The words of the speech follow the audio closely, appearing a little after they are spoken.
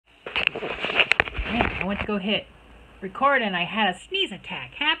Man, I went to go hit record and I had a sneeze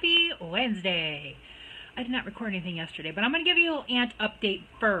attack. Happy Wednesday. I did not record anything yesterday, but I'm going to give you a little ant update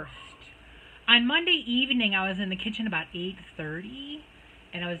first. On Monday evening, I was in the kitchen about 8:30,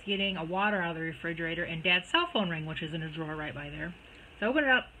 and I was getting a water out of the refrigerator, and Dad's cell phone rang, which is in a drawer right by there. So I opened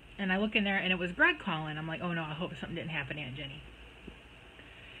it up, and I look in there, and it was Greg calling. I'm like, oh no, I hope something didn't happen to Aunt Jenny.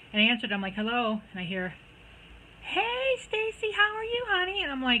 And I answered, I'm like, hello, and I hear, hey, Stacy, how are you, honey?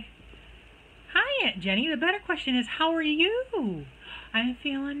 And I'm like, hi, Aunt Jenny. The better question is, how are you? I'm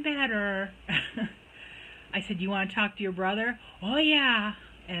feeling better. I said, do you want to talk to your brother? Oh, yeah.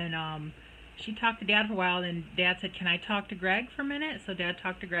 And she talked to Dad for a while, and Dad said, can I talk to Greg for a minute? So Dad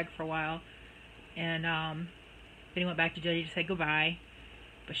talked to Greg for a while, and then he went back to Jenny to say goodbye.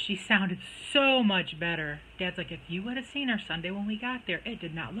 But she sounded so much better. Dad's like, if you would have seen her Sunday when we got there, it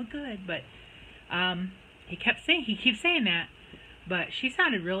did not look good. But he keeps saying that, but she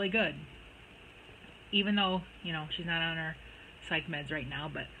sounded really good. Even though, you know, she's not on her psych meds right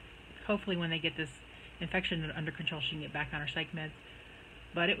now, but hopefully when they get this infection under control, she can get back on her psych meds.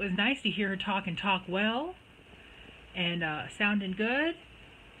 But it was nice to hear her talk and talk well, and sounding good.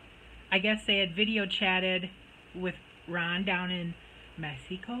 I guess they had video chatted with Ron down in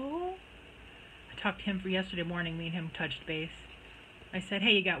Mexico. I talked to him for yesterday morning. Me and him touched base. I said,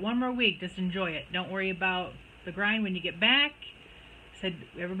 hey, you got one more week. Just enjoy it. Don't worry about the grind when you get back. I said,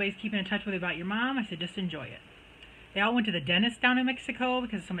 everybody's keeping in touch with you about your mom. I said, just enjoy it. They all went to the dentist down in Mexico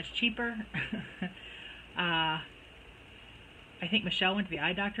because it's so much cheaper. I think Michelle went to the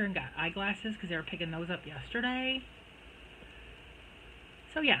eye doctor and got eyeglasses because they were picking those up yesterday.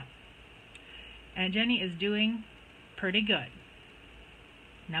 So yeah. And Jenny is doing pretty good.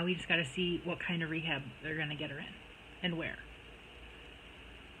 Now we just got to see what kind of rehab they're going to get her in and where.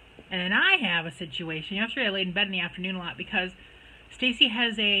 And then I have a situation. Yesterday I laid in bed in the afternoon a lot because Stacy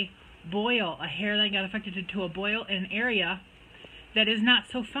has a boil, a hair that got affected to a boil in an area that is not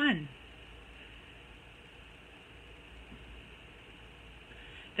so fun.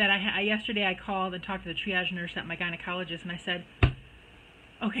 That yesterday I called and talked to the triage nurse at my gynecologist, and I said,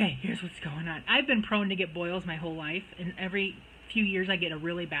 okay, here's what's going on. I've been prone to get boils my whole life, and every few years I get a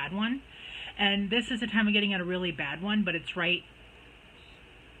really bad one. And this is the time of getting a really bad one, but it's right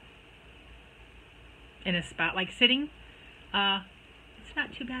in a spot like sitting. It's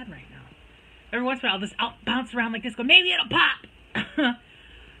not too bad right now. Every once in a while I'll bounce around like this, go, maybe it'll pop.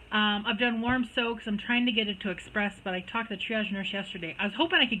 I've done warm soaks. I'm trying to get it to express, but I talked to the triage nurse yesterday. I was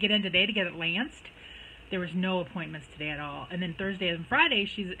hoping I could get in today to get it lanced. There was no appointments today at all. And then Thursday and Friday,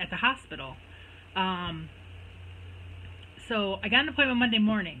 she's at the hospital. So I got an appointment Monday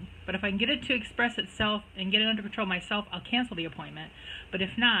morning, but if I can get it to express itself and get it under control myself, I'll cancel the appointment. But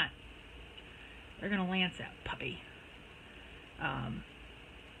if not, they're going to lance that puppy.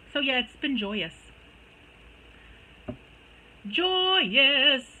 So yeah, it's been joyous.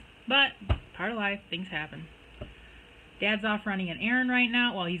 Joyous! But part of life, things happen. Dad's off running an errand right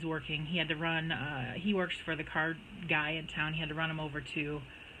now. Well, he's working. He had to run, he works for the car guy in town. He had to run him over to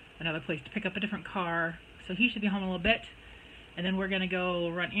another place to pick up a different car. So he should be home in a little bit. And then we're going to go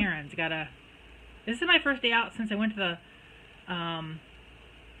run errands. This is my first day out since I went to the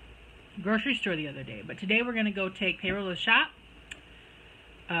grocery store the other day. But today we're going to go take payroll to the shop.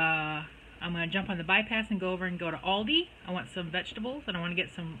 I'm going to jump on the bypass and go over and go to Aldi. I want some vegetables, and I want to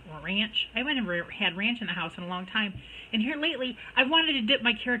get some ranch. I haven't ever had ranch in the house in a long time. And here lately, I've wanted to dip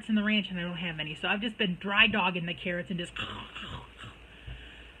my carrots in the ranch, and I don't have any. So I've just been dry dogging the carrots and just...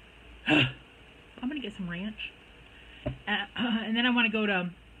 I'm going to get some ranch. And then I want to go to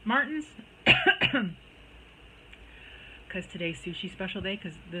Martin's. Because today's sushi special day,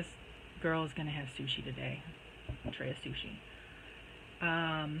 because this girl is going to have sushi today. A tray of sushi.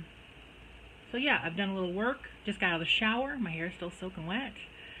 So yeah, I've done a little work. Just got out of the shower. My hair is still soaking wet.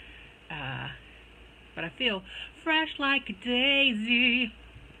 But I feel fresh like a daisy.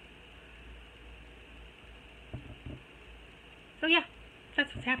 So yeah,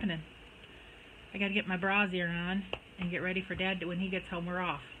 that's what's happening. I gotta get my brassiere on and get ready for Dad when he gets home. We're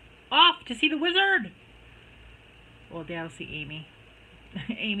off. Off to see the wizard! Well, Dad will see Amy.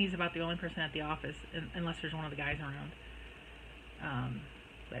 Amy's about the only person at the office, unless there's one of the guys around.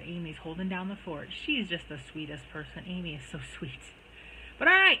 But Amy's holding down the fort. She's just the sweetest person. Amy is so sweet. But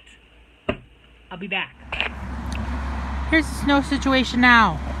alright, I'll be back. Here's the snow situation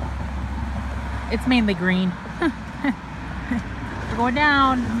now. It's mainly green. We're going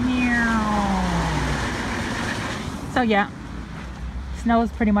down. Meow. So yeah, snow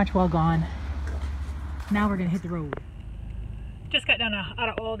is pretty much well gone. Now we're going to hit the road. Just got done out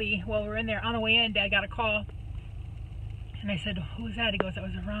of Aldi. While we were in there, on the way in, Dad got a call. And I said, who was that? He goes, that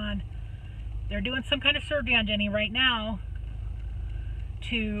was Ron. They're doing some kind of surgery on Jenny right now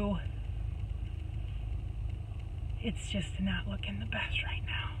it's just not looking the best right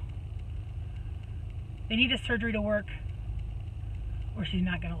now. They need a surgery to work or she's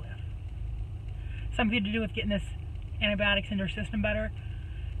not going to live. Something to do with getting this antibiotics into her system better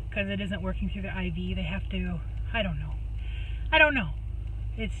because it isn't working through the IV. They have to, I don't know.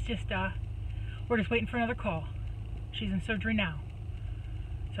 It's just, we're just waiting for another call. She's in surgery now.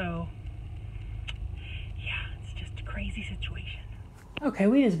 So, yeah, it's just a crazy situation. Okay,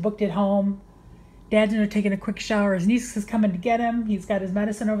 we just booked it home. Dad's in there taking a quick shower. His niece is coming to get him. He's got his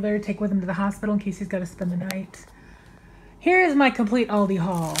medicine over there to take with him to the hospital in case he's got to spend the night. Here is my complete Aldi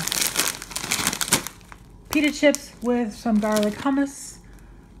haul. Pita chips with some garlic hummus,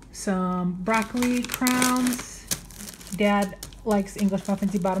 some broccoli crowns. Dad likes English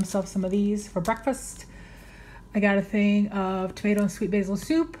muffins. He bought himself some of these for breakfast. I got a thing of tomato and sweet basil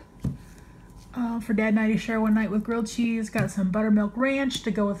soup for Dad and I to share one night with grilled cheese. Got some buttermilk ranch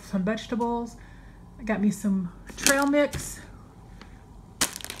to go with some vegetables. I got me some trail mix,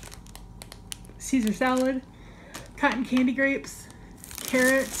 Caesar salad, cotton candy grapes,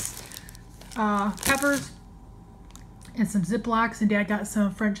 carrots, peppers, and some Ziplocs, and Dad got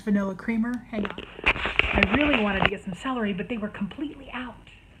some French vanilla creamer. Hang on. I really wanted to get some celery, but they were completely out.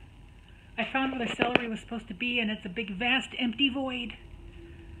 I found where the celery was supposed to be, and it's a big, vast, empty void.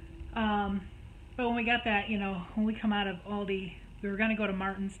 But when we got that, when we come out of Aldi, we were going to go to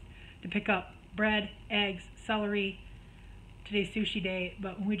Martin's to pick up bread, eggs, celery. Today's sushi day,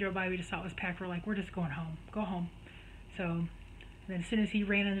 but when we drove by, we just saw it was packed. We're like, we're just going home. Go home. So then as soon as he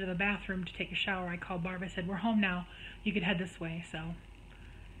ran into the bathroom to take a shower, I called Barb. I said, we're home now. You could head this way. So,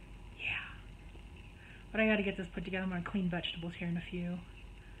 yeah. But I got to get this put together. I'm going to clean vegetables here in a few.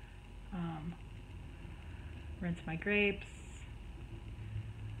 Rinse my grapes.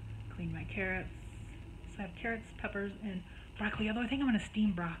 Clean my carrots. So I have carrots, peppers, and broccoli. Although I think I'm going to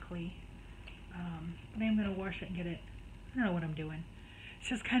steam broccoli. But I'm going to wash it and get it. I don't know what I'm doing. It's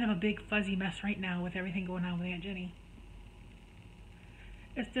just kind of a big fuzzy mess right now with everything going on with Aunt Jenny.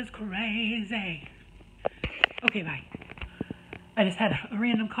 It's just crazy. Okay, bye. I just had a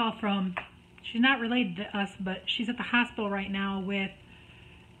random call from, she's not related to us, but she's at the hospital right now with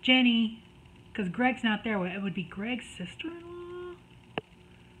Jenny, because Greg's not there. It would be Greg's sister-in-law?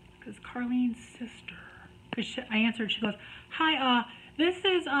 Because Carlene's sister. Because I answered, she goes, hi, this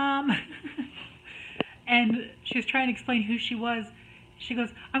is, and she was trying to explain who she was. She goes,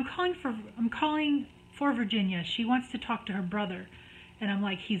 I'm calling for Virginia. She wants to talk to her brother. And I'm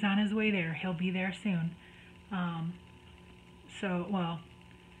like, he's on his way there. He'll be there soon. Well,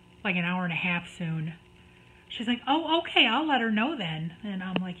 like an hour and a half soon. She's like, oh, okay, I'll let her know then. And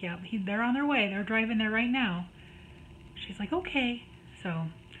I'm like, yeah, they're on their way. They're driving there right now. She's like, okay. So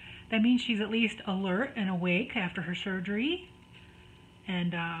that means she's at least alert and awake after her surgery.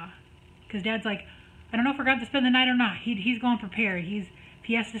 And, because Dad's like, I don't know if we're going to spend the night or not. He's going prepared. If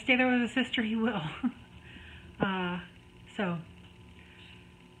he has to stay there with his sister, he will.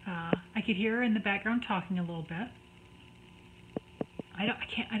 I could hear her in the background talking a little bit.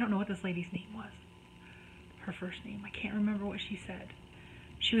 I don't know what this lady's name was. Her first name. I can't remember what she said.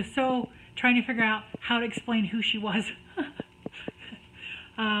 She was so trying to figure out how to explain who she was.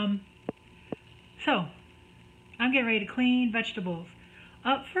 So, I'm getting ready to clean vegetables.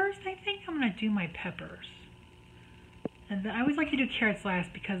 Up first, I think I'm going to do my peppers. And I always like to do carrots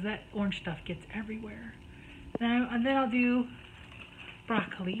last because that orange stuff gets everywhere. And then I'll do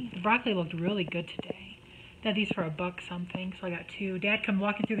broccoli. The broccoli looked really good today. Got these for $1 something, so I got 2. Dad comes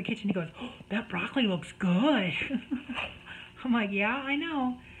walking through the kitchen. He goes, oh, that broccoli looks good. I'm like, yeah, I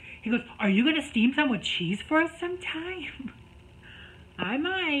know. He goes, are you going to steam some with cheese for us sometime? I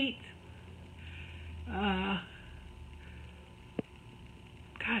might.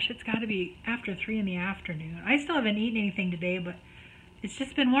 Gosh, it's got to be after 3 in the afternoon. I still haven't eaten anything today, but it's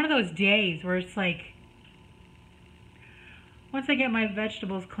just been one of those days where it's like, once I get my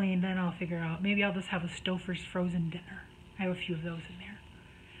vegetables cleaned, then I'll figure out. Maybe I'll just have a Stouffer's frozen dinner. I have a few of those in there.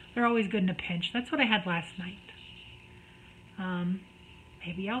 They're always good in a pinch. That's what I had last night.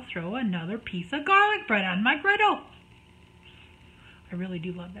 Maybe I'll throw another piece of garlic bread on my griddle. I really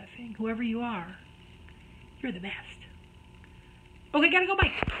do love that thing. Whoever you are, you're the best. Okay, gotta go,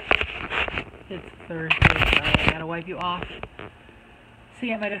 bye. It's Thursday, so I gotta wipe you off. So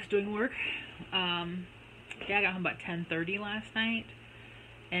yeah, my dad's doing work. Dad got home about 10:30 last night,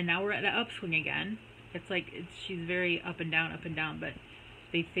 and now we're at the upswing again. It's like, she's very up and down, but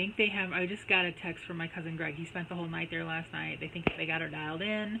they think they have, I just got a text from my cousin Greg. He spent the whole night there last night. They think they got her dialed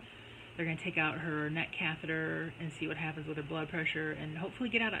in. They're going to take out her neck catheter and see what happens with her blood pressure and hopefully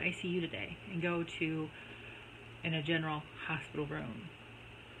get out of ICU today and go to in a general hospital room.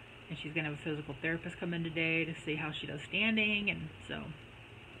 And she's going to have a physical therapist come in today to see how she does standing. And so,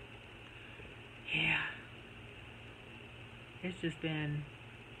 yeah. It's just been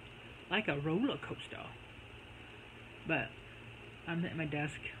like a roller coaster. But I'm at my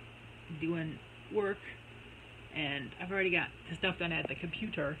desk doing work, and I've already got the stuff done at the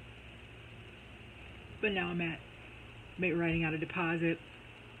computer. But now I'm writing out a deposit,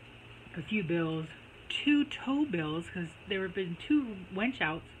 a few bills, 2 tow bills, because there have been 2 winch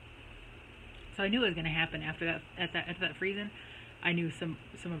outs. So I knew it was going to happen after that. After that freezing, I knew some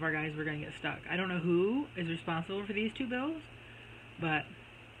of our guys were going to get stuck. I don't know who is responsible for these 2 bills, but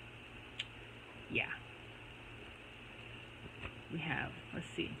yeah. We have, let's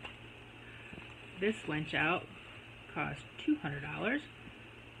see, this winch out cost $200,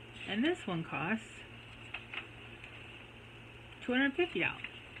 and this one costs $250.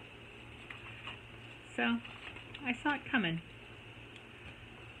 So I saw it coming.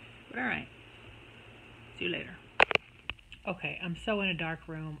 But alright. See you later. Okay, I'm so in a dark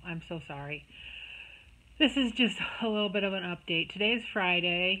room. I'm so sorry. This is just a little bit of an update. Today is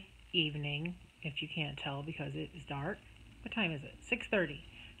Friday evening, if you can't tell because it is dark. What time is it? 6:30.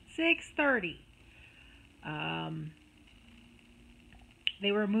 6:30.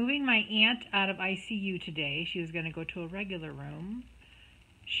 They were moving my aunt out of ICU today. She was going to go to a regular room.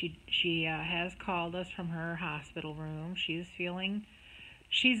 She has called us from her hospital room. She's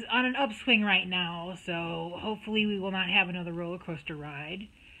on an upswing right now, so hopefully we will not have another roller coaster ride.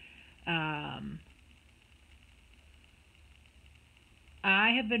 I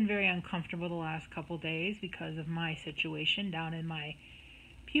have been very uncomfortable the last couple days because of my situation down in my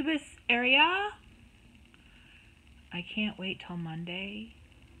pubis area. I can't wait till Monday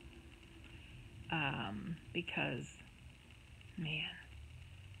because, man,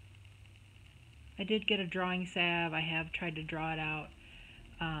 I did get a drawing salve. I have tried to draw it out.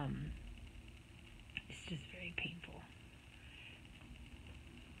 It's just very painful.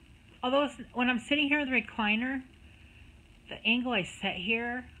 Although when I'm sitting here in the recliner, the angle I sit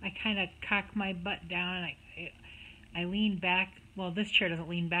here, I kind of cock my butt down and I lean back. Well, this chair doesn't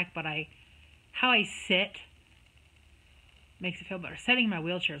lean back, but how I sit makes it feel better. Sitting in my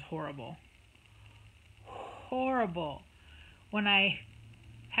wheelchair is horrible. Horrible. When I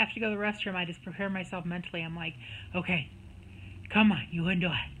have to go to the restroom, I just prepare myself mentally. I'm like, okay, come on, you can do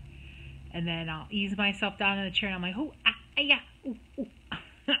it. And then I'll ease myself down in the chair and I'm like, oh, yeah, ooh, ooh.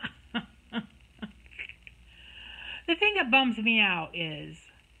 The thing that bums me out is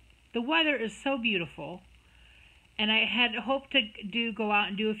the weather is so beautiful, and I had hoped to go out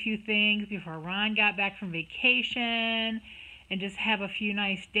and do a few things before Ron got back from vacation and just have a few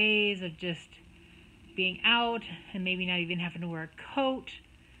nice days of just being out and maybe not even having to wear a coat.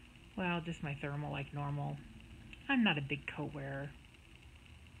 Well, just my thermal like normal. I'm not a big coat wearer.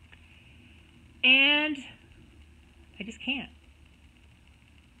 And I just can't.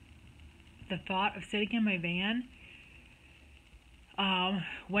 The thought of sitting in my van,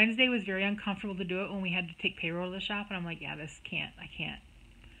 Wednesday was very uncomfortable to do it when we had to take payroll to the shop, and I'm like, yeah, I can't.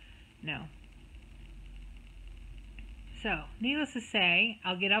 No. So, needless to say,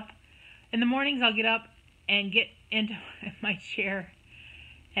 I'll get up, in the mornings I'll get up and get into my chair,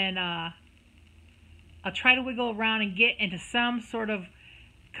 and I'll try to wiggle around and get into some sort of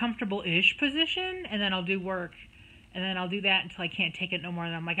comfortable-ish position, and then I'll do work, and then I'll do that until I can't take it no more,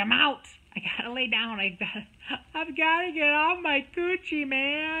 and I'm like, I'm out! I gotta lay down. I've gotta get off my coochie,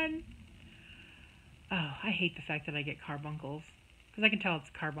 man. Oh, I hate the fact that I get carbuncles. Because I can tell it's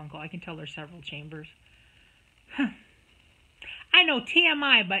a carbuncle. I can tell there's several chambers. Huh. I know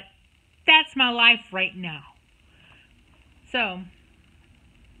TMI, but that's my life right now. So,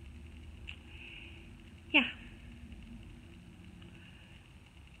 yeah.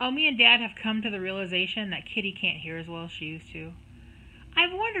 Oh, me and Dad have come to the realization that Kitty can't hear as well as she used to.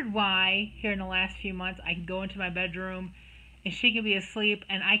 I've wondered why, here in the last few months, I can go into my bedroom and she can be asleep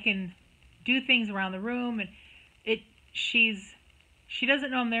and I can do things around the room and she doesn't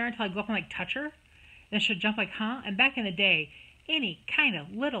know I'm there until I go up and like touch her. Then she'll jump like, huh? And back in the day, any kind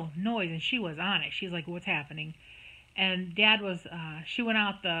of little noise and she was on it. She's like, what's happening? And Dad was, she went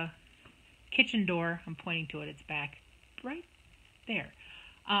out the kitchen door. I'm pointing to it. It's back right there.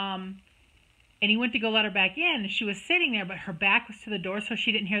 And he went to go let her back in, and she was sitting there, but her back was to the door, so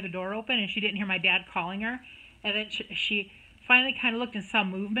she didn't hear the door open, and she didn't hear my dad calling her. And then she finally kind of looked and saw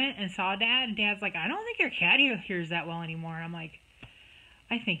movement and saw Dad, and Dad's like, I don't think your cat hears that well anymore. And I'm like,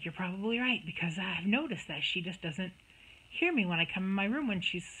 I think you're probably right, because I've noticed that she just doesn't hear me when I come in my room when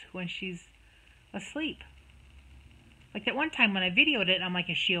she's asleep. Like that one time when I videoed it, I'm like,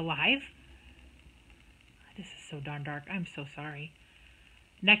 is she alive? This is so darn dark. I'm so sorry.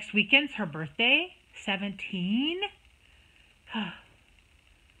 Next weekend's her birthday. 17.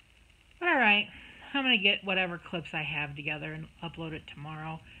 But alright. I'm going to get whatever clips I have together and upload it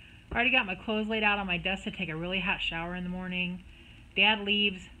tomorrow. I already got my clothes laid out on my desk to take a really hot shower in the morning. Dad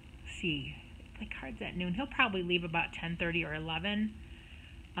leaves. Let's see. They play cards at noon. He'll probably leave about 10:30 or 11.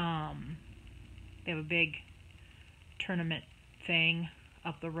 They have a big tournament thing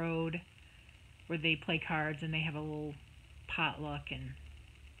up the road where they play cards and they have a little potluck and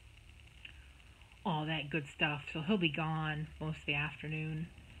all that good stuff. So he'll be gone most of the afternoon.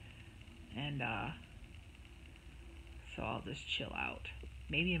 And so I'll just chill out.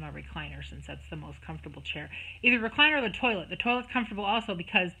 Maybe in my recliner since that's the most comfortable chair. Either recliner or the toilet. The toilet's comfortable also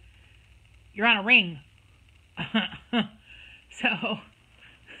because you're on a ring. So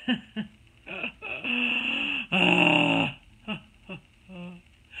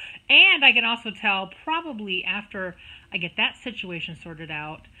and I can also tell probably after I get that situation sorted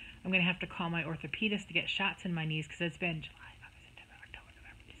out, I'm going to have to call my orthopedist to get shots in my knees because it's been July, August, September, October,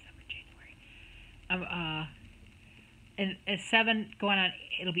 November, December, January. And it's 7 going on,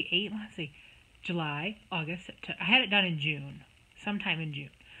 it'll be 8, let's see, July, August, September. I had it done in June, sometime in June.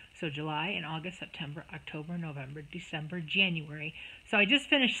 So July and August, September, October, November, December, January. So I just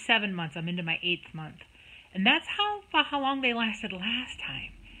finished 7 months. I'm into my 8th month. And that's how long they lasted last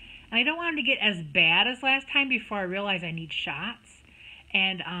time. And I don't want them to get as bad as last time before I realize I need shots.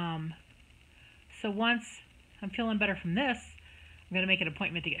 And so once I'm feeling better from this, I'm going to make an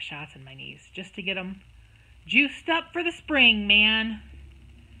appointment to get shots in my knees. Just to get them juiced up for the spring, man.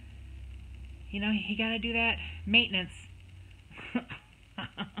 You know, you got to do that maintenance.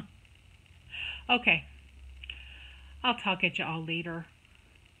 Okay. I'll talk at you all later.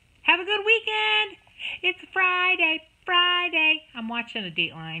 Have a good weekend. It's Friday. I'm watching a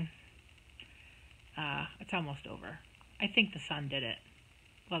Dateline. It's almost over. I think the son did it.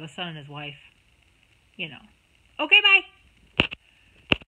 Well, the son and his wife. You know. Okay, bye.